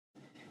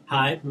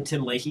Hi, I'm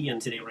Tim Leahy,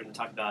 and today we're going to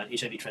talk about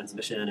HIV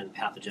transmission and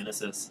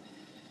pathogenesis.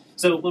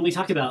 So when we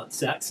talk about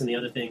sex and the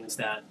other things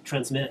that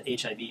transmit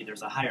HIV,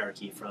 there's a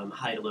hierarchy from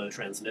high to low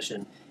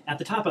transmission. At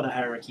the top of the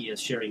hierarchy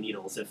is sharing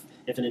needles.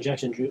 If an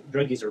injection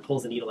drug user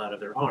pulls a needle out of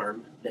their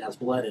arm that has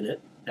blood in it,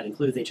 that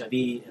includes HIV,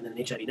 and then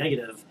an HIV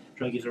negative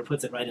drug user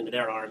puts it right into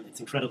their arm, it's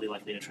incredibly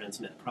likely to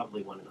transmit,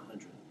 probably 1 in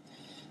 100,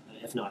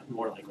 if not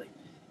more likely.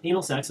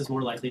 Anal sex is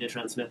more likely to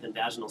transmit than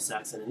vaginal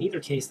sex, and in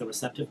either case, the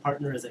receptive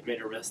partner is at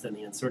greater risk than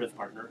the insertive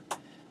partner.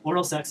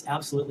 Oral sex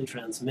absolutely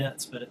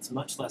transmits, but it's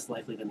much less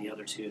likely than the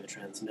other two to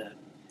transmit.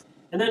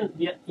 And then,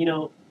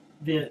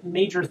 the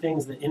major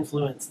things that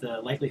influence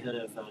the likelihood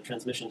of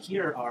transmission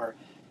here are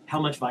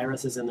how much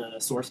virus is in the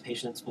source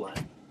patient's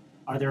blood.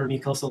 Are there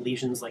mucosal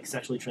lesions like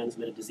sexually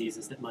transmitted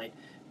diseases that might,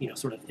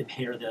 sort of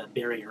impair the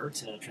barrier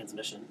to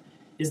transmission?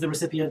 Is the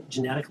recipient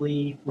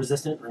genetically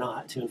resistant or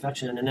not to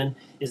infection? And then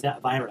is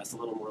that virus a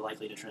little more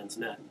likely to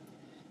transmit?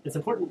 It's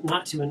important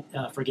not to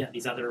forget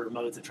these other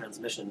modes of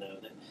transmission, though,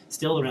 that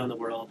still around the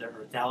world there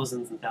are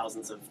thousands and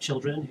thousands of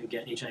children who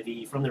get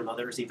HIV from their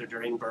mothers either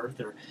during birth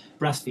or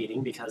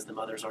breastfeeding because the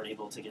mothers aren't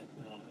able to get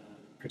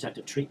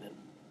protective treatment.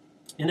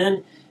 And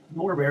then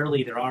more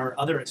rarely there are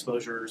other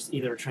exposures,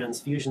 either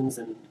transfusions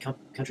in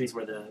countries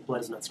where the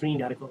blood is not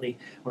screened adequately,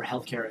 or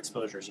healthcare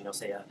exposures,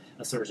 say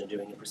a surgeon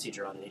doing a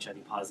procedure on an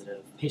HIV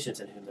positive patient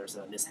in whom there's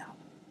a mishap.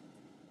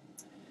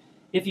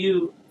 If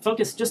you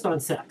focus just on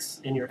sex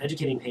and you're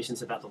educating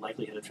patients about the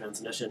likelihood of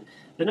transmission,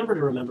 the number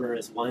to remember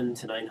is 1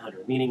 to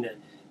 900, meaning that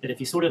if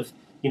you sort of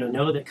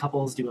know that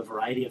couples do a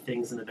variety of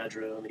things in the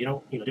bedroom,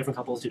 different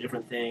couples do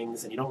different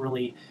things, and you don't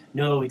really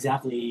know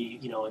exactly,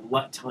 in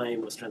what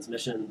time was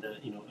transmission that,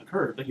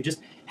 occurred, but you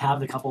just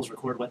have the couples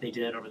record what they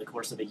did over the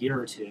course of a year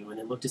or two, and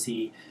then look to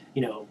see,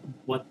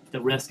 what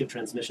the risk of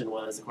transmission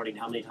was according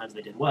to how many times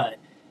they did what.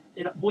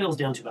 It boils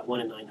down to about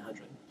 1 in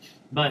 900.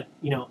 But,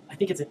 I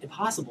think it's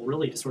impossible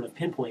really to sort of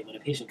pinpoint when a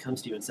patient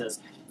comes to you and says,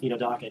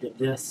 doc, I did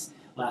this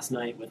last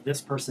night with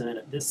this person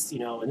at this,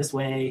 in this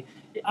way.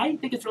 I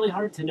think it's really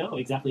hard to know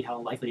exactly how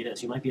likely it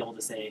is. You might be able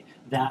to say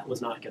that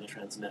was not going to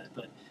transmit,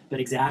 but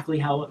exactly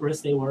how at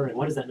risk they were and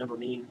what does that number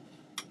mean?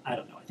 I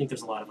don't know. I think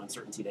there's a lot of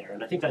uncertainty there,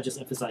 and I think that just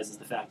emphasizes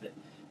the fact that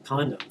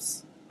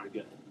condoms are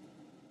good.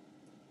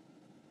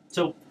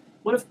 So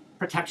what if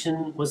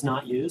protection was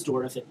not used,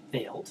 or if it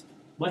failed?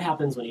 What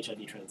happens when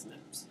HIV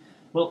transmits?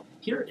 Well,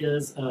 here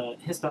is a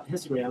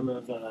histogram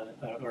of,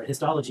 or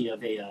histology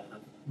of a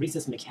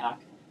rhesus macaque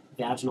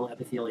vaginal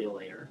epithelial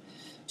layer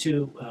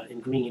in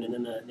green, and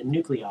then the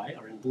nuclei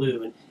are in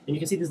blue, and you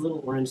can see these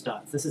little orange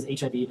dots. This is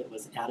HIV that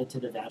was added to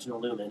the vaginal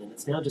lumen, and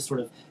it's now just sort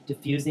of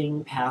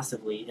diffusing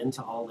passively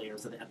into all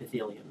layers of the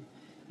epithelium.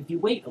 If you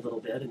wait a little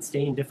bit and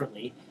stain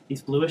differently,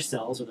 these bluish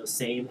cells are those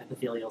same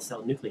epithelial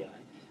cell nuclei.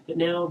 But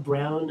now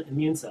brown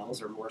immune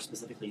cells, or more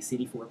specifically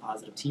CD4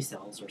 positive T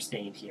cells, are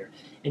stained here.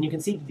 And you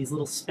can see these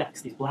little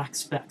specks, these black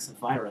specks of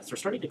virus, are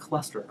starting to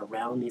cluster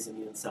around these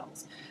immune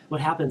cells. What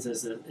happens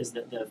is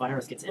that the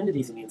virus gets into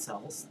these immune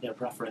cells, their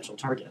preferential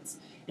targets,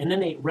 and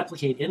then they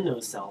replicate in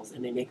those cells,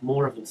 and they make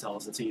more of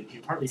themselves. And so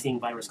you're partly seeing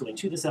virus going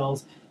to the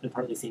cells, and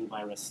partly seeing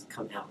virus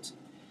come out.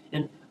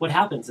 And what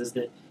happens is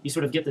that you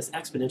sort of get this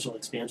exponential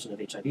expansion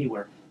of HIV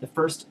where the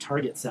first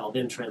target cell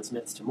then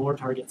transmits to more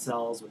target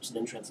cells, which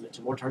then transmit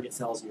to more target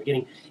cells, and you're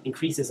getting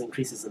increases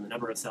in the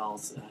number of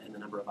cells and the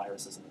number of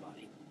viruses in the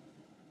body.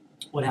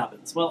 What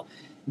happens? Well,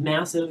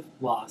 massive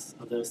loss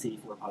of those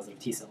CD4 positive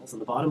T cells. On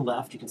the bottom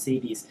left, you can see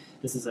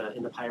this is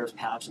in the Peyer's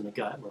patch in the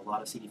gut where a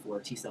lot of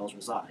CD4 T cells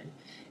reside.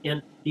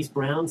 And these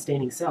brown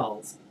staining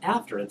cells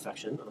after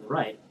infection on the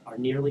right are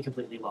nearly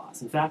completely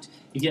lost. In fact,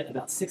 you get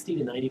about 60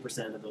 to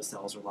 90% of those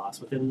cells are lost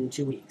within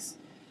 2 weeks.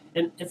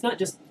 And it's not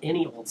just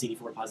any old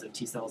CD4 positive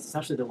T cells, it's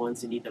actually the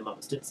ones you need the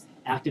most. It's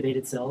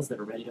activated cells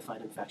that are ready to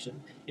fight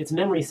infection. It's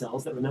memory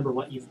cells that remember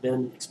what you've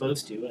been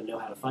exposed to and know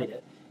how to fight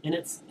it. And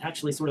it's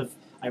actually sort of,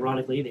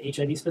 ironically, the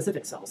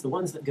HIV-specific cells. The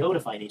ones that go to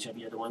fight HIV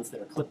are the ones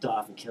that are clipped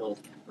off and killed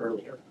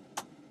earlier.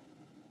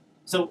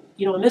 So,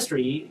 a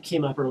mystery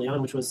came up early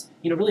on, which was,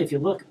 really if you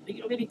look,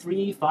 maybe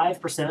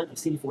 3–5% of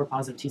CD4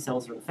 positive T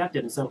cells are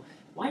infected. And so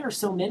why are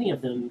so many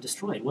of them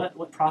destroyed?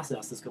 What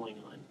process is going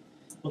on?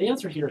 Well, the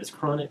answer here is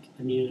chronic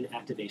immune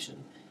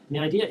activation. And the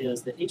idea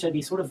is that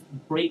HIV sort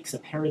of breaks a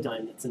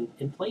paradigm that's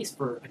in place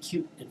for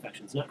acute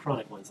infections, not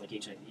chronic ones like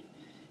HIV.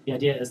 The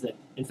idea is that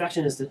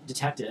infection is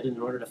detected, and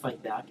in order to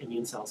fight back,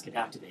 immune cells get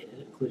activated,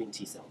 including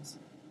T cells.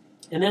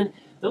 And then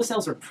those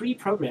cells are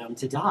pre-programmed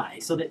to die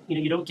so that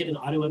you don't get an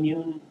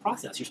autoimmune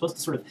process. You're supposed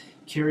to sort of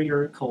cure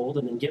your cold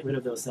and then get rid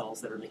of those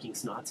cells that are making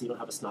snot so you don't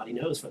have a snotty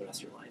nose for the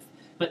rest of your life.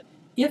 But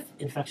if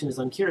infection is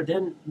uncured,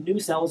 then new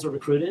cells are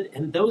recruited,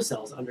 and those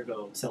cells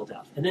undergo cell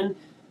death. And then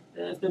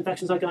if the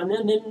infection's not gone,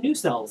 then new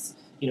cells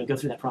go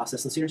through that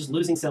process. And so you're just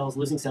losing cells,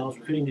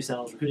 recruiting new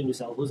cells,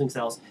 losing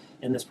cells,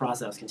 and this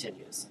process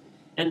continues.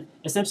 And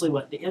essentially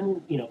what the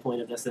end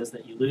point of this is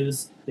that you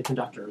lose the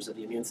conductors of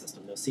the immune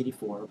system, those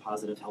CD4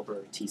 positive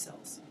helper T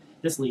cells.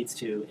 This leads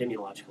to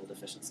immunological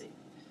deficiency.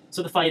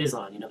 So the fight is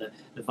on.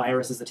 The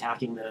virus is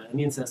attacking the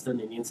immune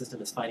system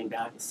is fighting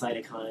back with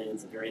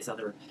cytokines and various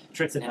other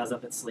tricks it has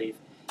up its sleeve.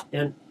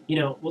 And, you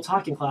know, we'll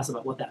talk in class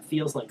about what that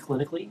feels like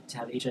clinically to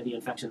have HIV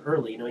infection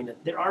early, knowing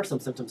that there are some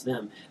symptoms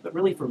then, but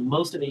really for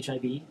most of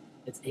HIV,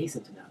 it's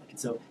asymptomatic. And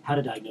so how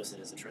to diagnose it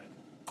is a trick.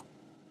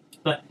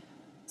 But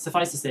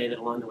suffice to say that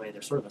along the way,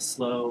 there's sort of a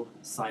slow,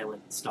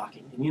 silent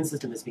stalking. The immune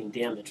system is being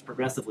damaged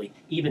progressively,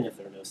 even if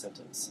there are no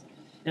symptoms.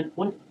 And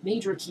one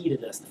major key to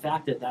this, the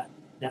fact that that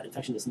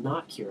infection is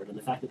not cured, and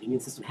the fact that the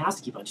immune system has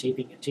to keep on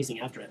chasing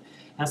after it,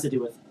 has to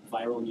do with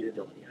viral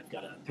mutability. I've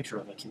got a picture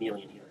of a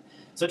chameleon here.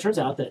 So it turns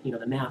out that, you know,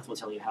 the math will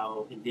tell you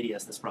how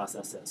invidious this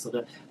process is. So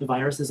the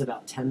virus is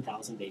about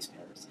 10,000 base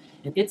pairs,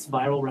 and its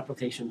viral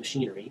replication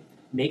machinery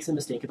makes a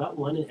mistake about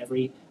 1 in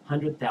every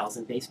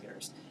 100,000 base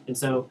pairs. And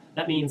so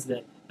that means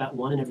that about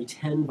 1 in every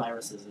 10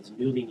 viruses is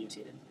newly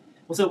mutated.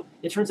 Well, so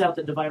it turns out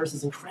that the virus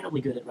is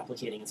incredibly good at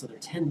replicating, and so there are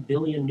 10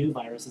 billion new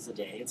viruses a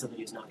day in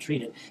somebody who's not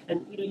treated.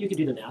 And, you know, you can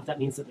do the math. That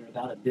means that there are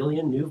about 1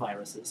 billion new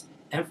viruses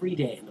every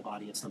day in the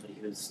body of somebody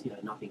who's, you know,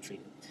 not being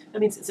treated. That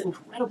means it's an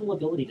incredible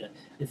ability to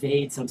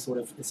evade some sort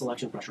of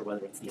selection pressure,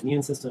 whether it's the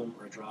immune system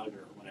or a drug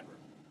or whatever.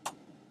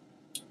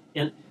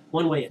 And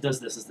one way it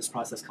does this is this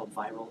process called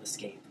viral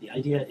escape. The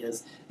idea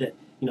is that,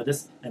 you know,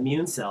 this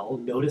immune cell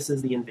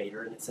notices the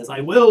invader and it says, I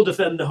will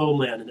defend the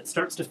homeland, and it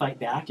starts to fight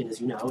back, and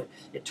as you know,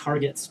 it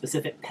targets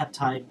specific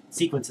peptide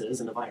sequences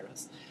in the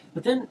virus.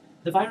 But then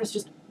the virus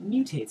just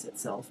mutates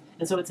itself,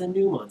 and so it's a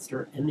new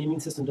monster, and the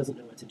immune system doesn't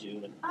know what to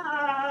do, and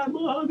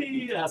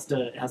mommy has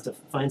to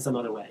find some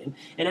other way.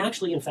 And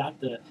actually, in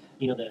fact, the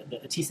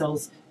T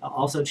cells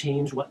also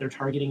change what they're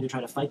targeting to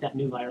try to fight that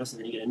new virus, and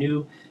then you get a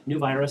new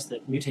virus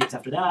that mutates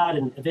after that,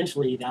 and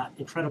eventually that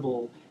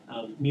incredible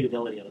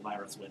mutability of the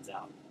virus wins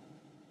out.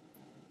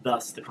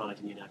 Thus, the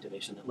chronic immune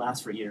activation that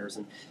lasts for years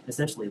and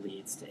essentially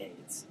leads to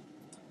AIDS.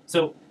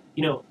 So,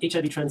 you know,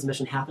 HIV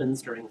transmission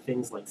happens during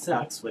things like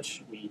sex,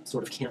 which we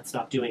sort of can't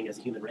stop doing as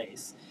a human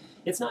race.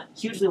 It's not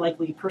hugely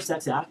likely per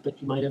sex act,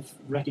 but you might have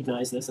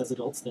recognized this as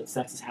adults, that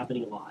sex is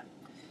happening a lot.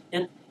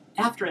 And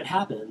after it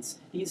happens,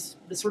 this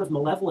sort of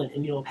malevolent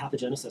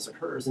immunopathogenesis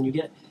occurs, and you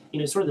get, you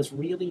know, sort of this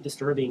really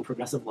disturbing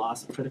progressive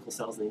loss of critical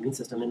cells in the immune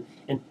system,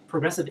 and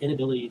progressive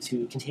inability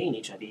to contain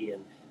HIV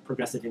and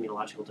progressive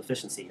immunological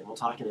deficiency. And we'll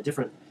talk in a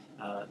different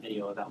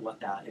video about what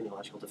that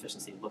immunological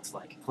deficiency looks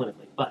like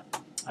clinically.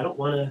 But I don't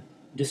want to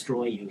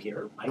destroy you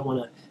here. I don't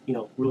want to, you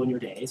know, ruin your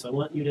day. So I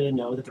want you to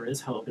know that there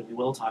is hope, and we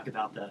will talk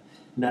about the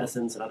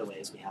medicines and other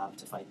ways we have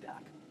to fight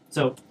back.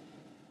 So,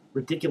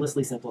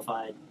 ridiculously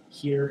simplified,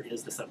 here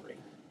is the summary.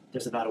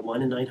 There's about a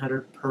 1 in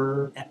 900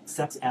 per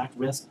sex act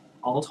risk,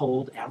 all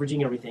told,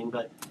 averaging everything,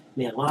 but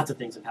man, lots of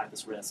things impact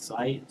this risk. So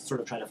I sort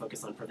of try to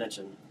focus on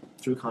prevention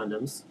through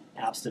condoms,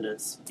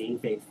 abstinence, being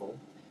faithful.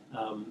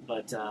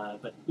 But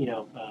you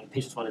know,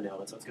 patients want to know,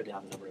 and so it's good to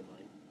have a number in mind.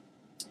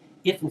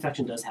 If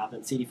infection does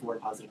happen,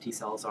 CD4 positive T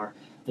cells are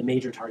the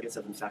major targets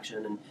of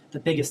infection, and the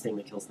biggest thing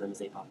that kills them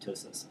is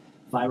apoptosis.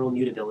 Viral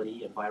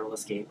mutability and viral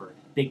escape are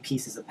big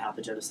pieces of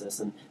pathogenesis,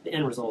 and the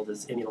end result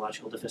is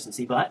immunological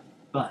deficiency, but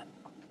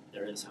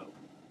there is hope.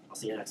 I'll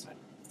see you next time.